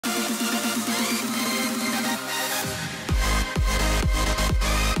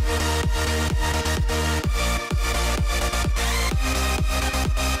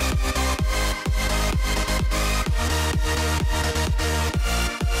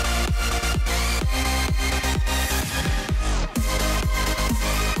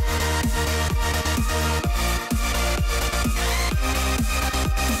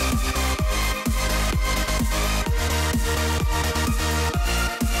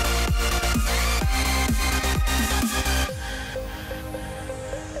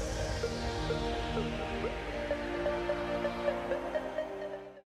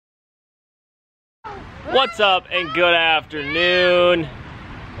What's up and good afternoon.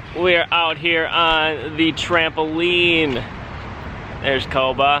 We are out here on the trampoline. There's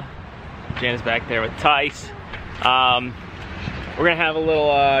Koba. Jana's back there with Tice. We're gonna have a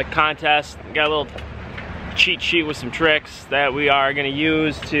little contest. Got a little cheat sheet with some tricks that we are gonna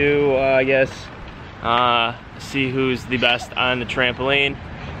use to, I guess, see who's the best on the trampoline.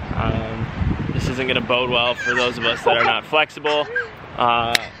 This isn't gonna bode well for those of us that are not flexible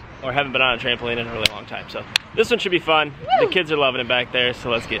or haven't been on a trampoline in a really long time. So this one should be fun. The kids are loving it back there, so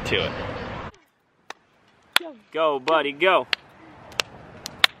let's get to it. Go, buddy, go.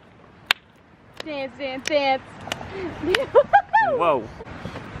 Dance, dance, dance. Whoa.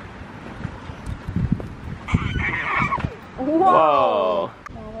 Whoa.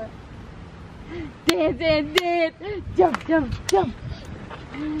 Dance, dance, dance. Jump, jump, jump.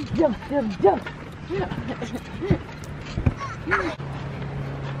 Jump, jump, jump.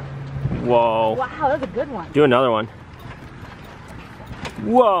 Whoa. Wow, that was a good one. Do another one.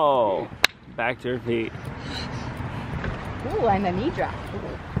 Whoa. Back to her feet. Ooh, and the knee drop.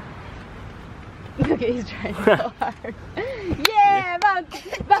 Look at, he's trying so hard. Yeah, bounce,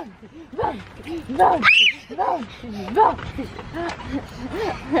 bounce, bounce, bounce, bounce, bounce.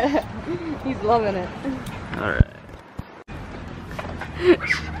 He's loving it. All right.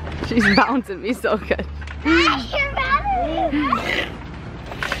 She's bouncing me so good.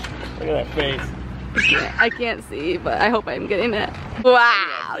 Look at that face. I can't see, but I hope I'm getting it.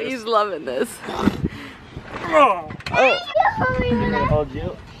 Wow, he's loving this. Oh. Oh. Hold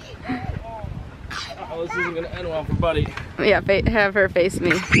you. Oh, this isn't gonna end well for Buddy. Yeah, have her face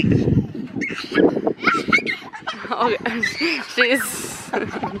me. Oh, she's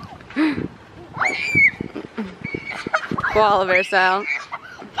koala bear style.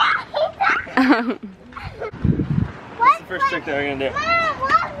 What's the first trick that we're gonna do?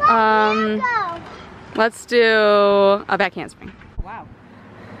 Let's do a back handspring. Wow.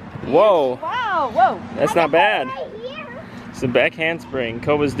 Whoa. Wow, whoa. That's not bad. It's a back handspring.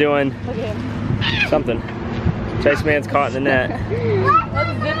 Koba's doing something. Chase Man's caught in the net.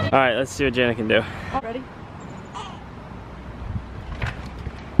 All right, let's see what Jana can do. Ready?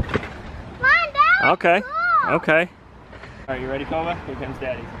 Okay. Okay. All right, you ready, Koba? Here comes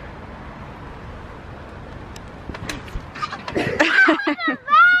Daddy.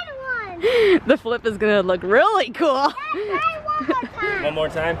 The flip is gonna look really cool. One more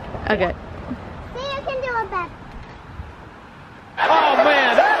time. Okay. See, you can do it better. Oh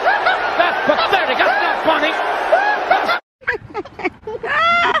man, that's pathetic. That's not funny.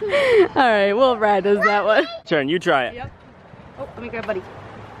 All right, we'll ride as that one. Turn, you try it. Yep. Oh, let me grab Buddy.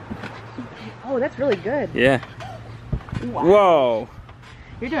 Oh, that's really good. Yeah. Wow. Whoa.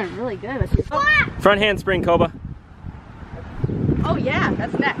 You're doing really good with this. Front handspring, Koba. Oh yeah,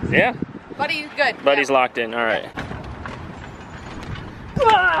 that's next. Yeah. Buddy's good. Buddy's locked in. All right.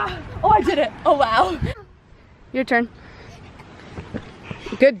 Ah! Oh, I did it. Oh wow. Your turn.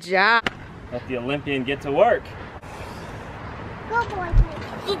 Good job. Let the Olympian get to work. Go, boy.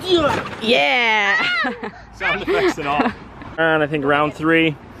 Yeah. Sound effects and all. And I think round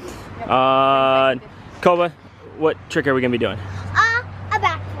 3. Koba, what trick are we gonna be doing? A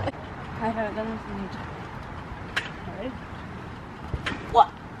backflip. I haven't done this in ages. What?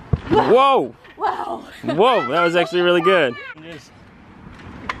 Whoa! Wow. Whoa, that was actually really good. Just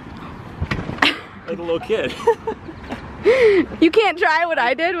like a little kid. You can't try what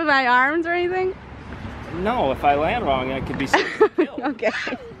I did with my arms or anything? No, if I land wrong, I could be killed. Okay.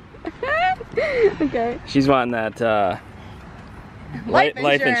 Okay. She's wanting that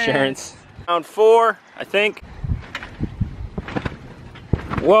life insurance. Round 4, I think.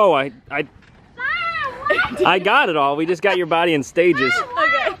 Whoa, I got it all. We just got your body in stages. Okay.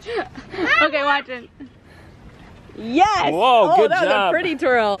 Okay, watch it. Yes! Whoa, good that was job. a pretty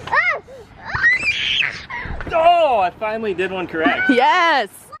twirl. Oh, I finally did one correct. Yes!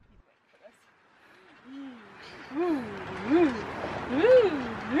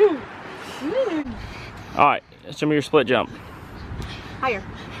 All right, show me your split jump. Higher.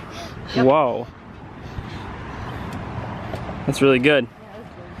 Yep. Whoa. That's really good. Yeah, that's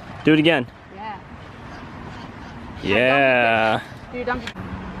good. Do it again. Yeah. Yeah. Do your dump.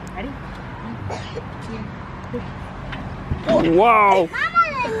 Ready? Whoa.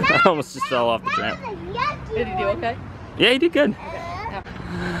 I almost just fell off the tramp. Did he do okay? Yeah, he did good. Yeah.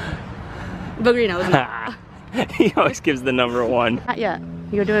 Boogery knows. He always gives the number 1. Not yet.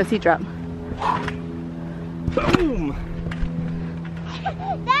 You're doing a seat drop. Boom.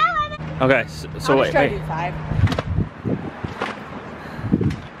 Okay, so wait. Try to do 5.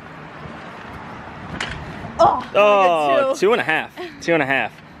 Oh, Oh, 2.5.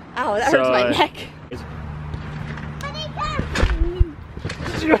 2.5. Ow, that hurts my neck.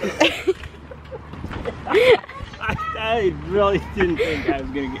 really didn't think I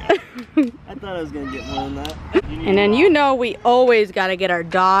was gonna get. I thought I was gonna get more than that. And then you know we always gotta get our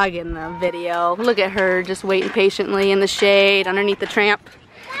dog in the video. Look at her just waiting patiently in the shade underneath the tramp.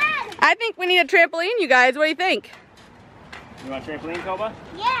 I think we need a trampoline, you guys. What do you think? You want a trampoline, Koba?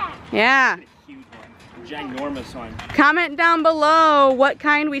 Yeah. Yeah. A huge one. A ginormous one. Comment down below what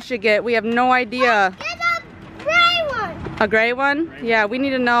kind we should get. We have no idea. Get a gray one. A gray one? Yeah, we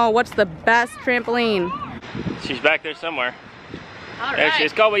need to know what's the best trampoline. She's back there somewhere. All There she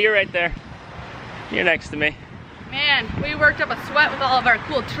is. Koba, you're right there. You're next to me. Man, we worked up a sweat with all of our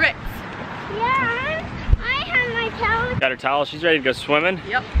cool tricks. Yeah, I have my towel. Got her towel. She's ready to go swimming.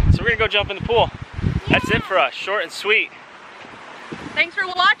 Yep. So we're gonna go jump in the pool. That's it for us. Short and sweet. Thanks for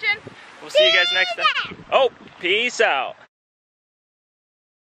watching. We'll see you guys next time. Oh, peace out.